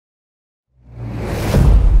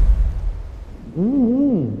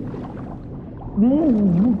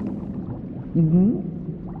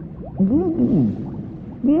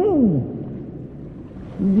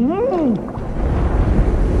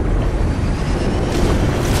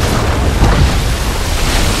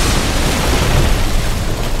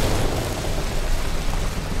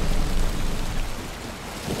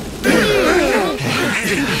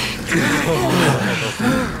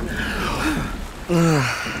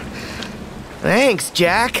Thanks,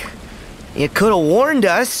 Jack. You could have warned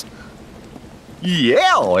us.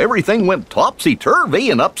 Yeah, everything went topsy-turvy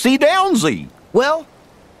and upsy-downsy. Well,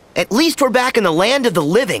 at least we're back in the land of the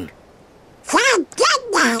living. Thank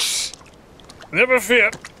goodness. Never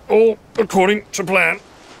fear. All according to plan.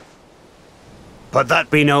 But that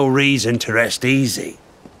be no reason to rest easy.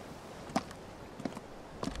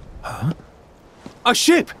 Huh? A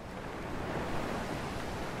ship!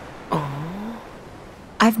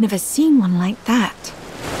 I've never seen one like that.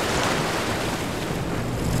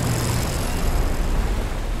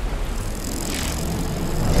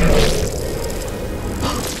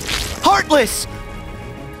 Heartless!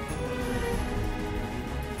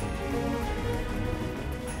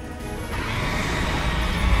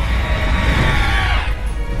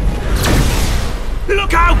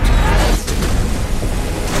 Look out!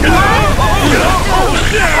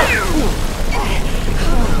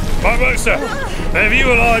 Barbosa, have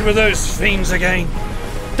you allied with those fiends again?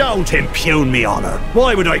 Don't impugn me honor.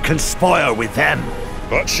 Why would I conspire with them?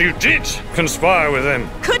 But you did conspire with them.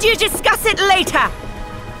 Could you discuss it later?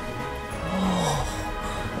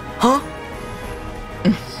 Huh?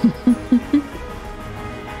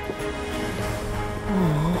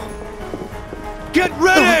 Get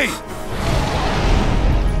ready!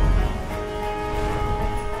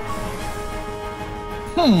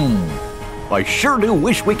 I sure do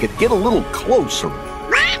wish we could get a little closer.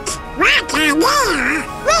 What? What idea?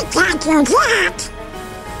 We can't do that.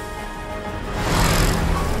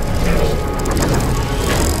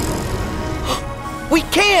 We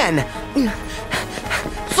can!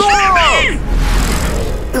 Thor!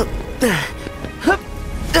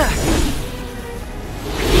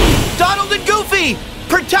 Donald and Goofy!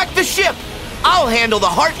 Protect the ship! I'll handle the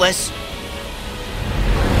Heartless!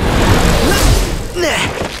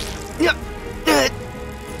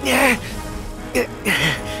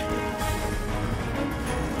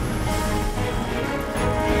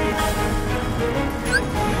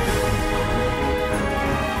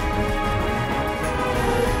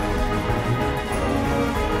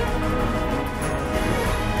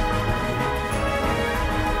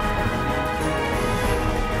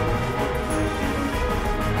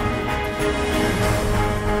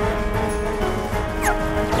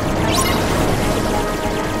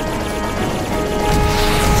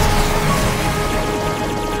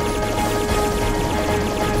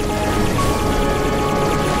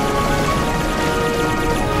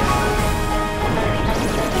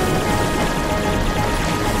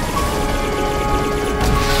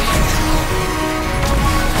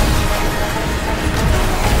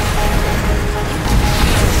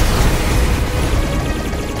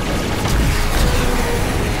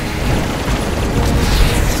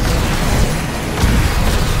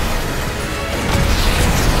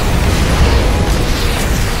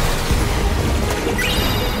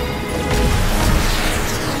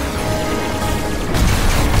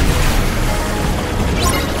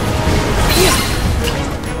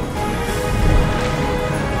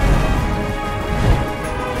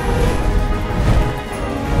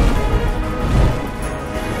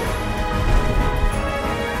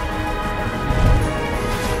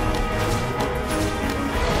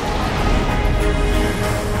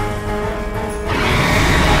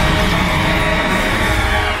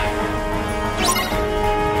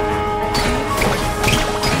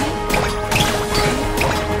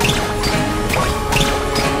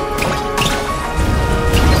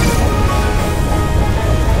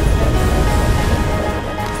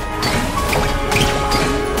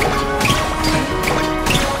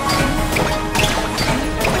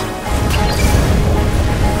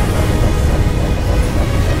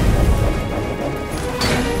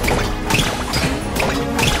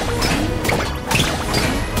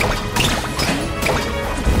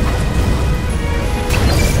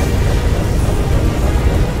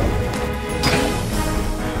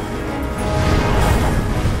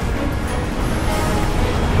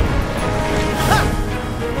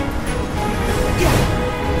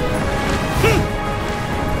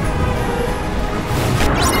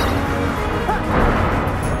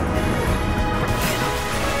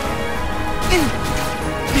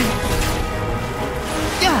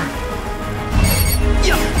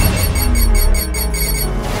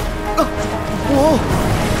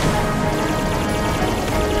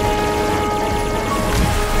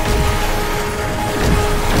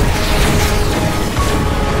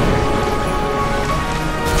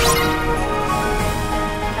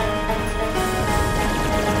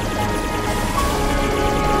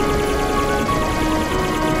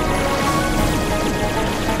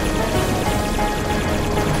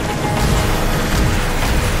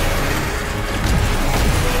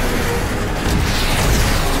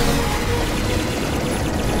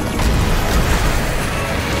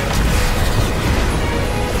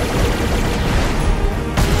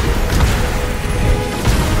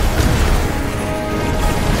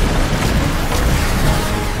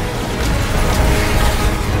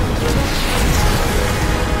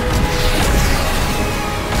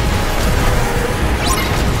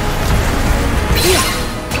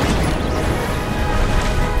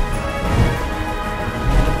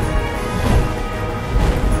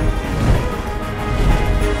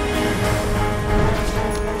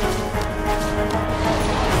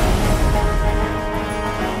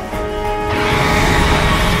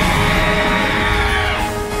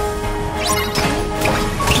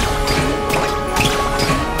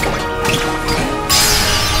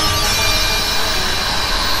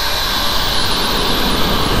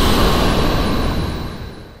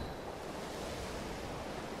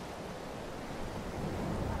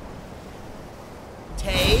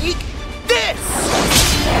 Take this!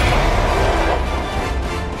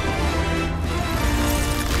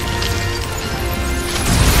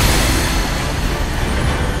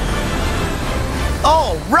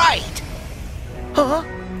 All right! Huh?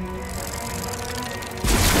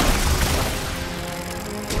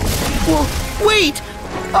 Well, wait!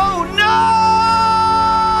 Oh no!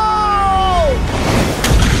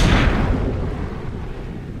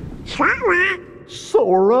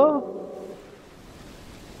 Sora?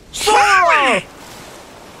 Sora!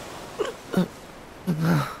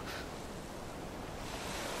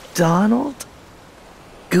 Donald?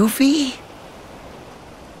 Goofy?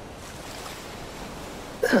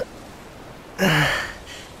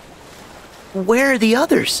 Where are the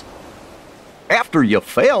others? After you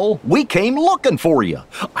fell, we came looking for you.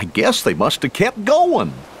 I guess they must have kept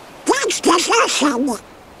going. That's desertion.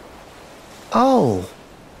 Oh.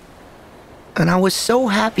 And I was so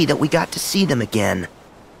happy that we got to see them again.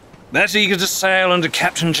 That's eager to sail under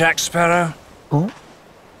Captain Jack Sparrow? Oh?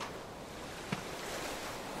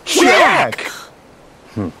 Jack!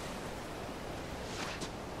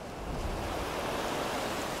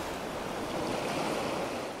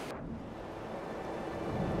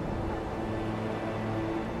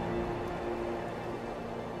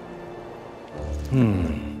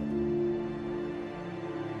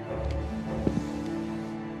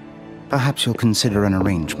 Perhaps you'll consider an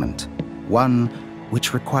arrangement. One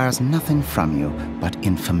which requires nothing from you but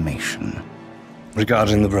information.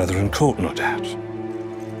 Regarding the Brethren Court, no doubt.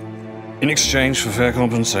 In exchange for fair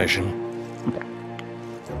compensation,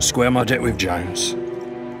 square my debt with Jones,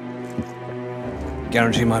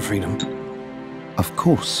 guarantee my freedom. Of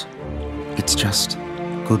course. It's just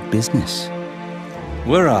good business.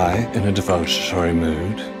 Were I in a divulgatory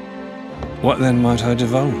mood, what then might I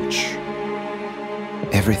divulge?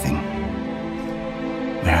 Everything.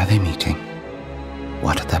 Where are they meeting?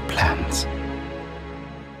 What are their plans?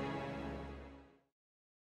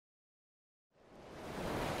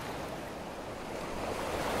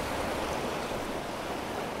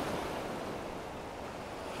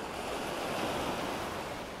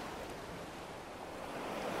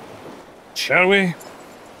 Shall we?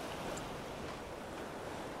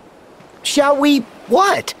 Shall we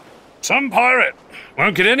what? Some pirate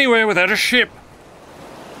won't get anywhere without a ship.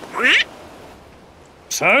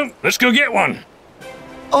 So, let's go get one.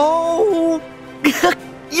 Oh,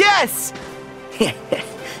 yes!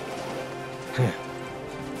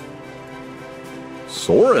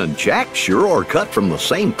 Sora and Jack sure are cut from the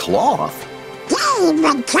same cloth.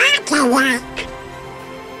 David Cadillac.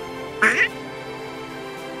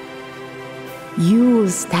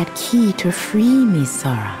 Use that key to free me,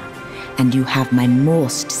 Sora, and you have my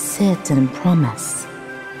most certain promise.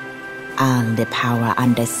 All the power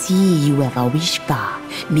under sea you ever wish for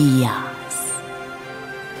be yours.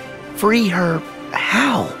 Free her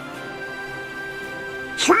how?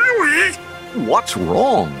 Sora. What's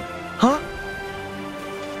wrong? Huh?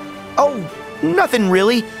 Oh, nothing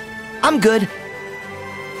really. I'm good.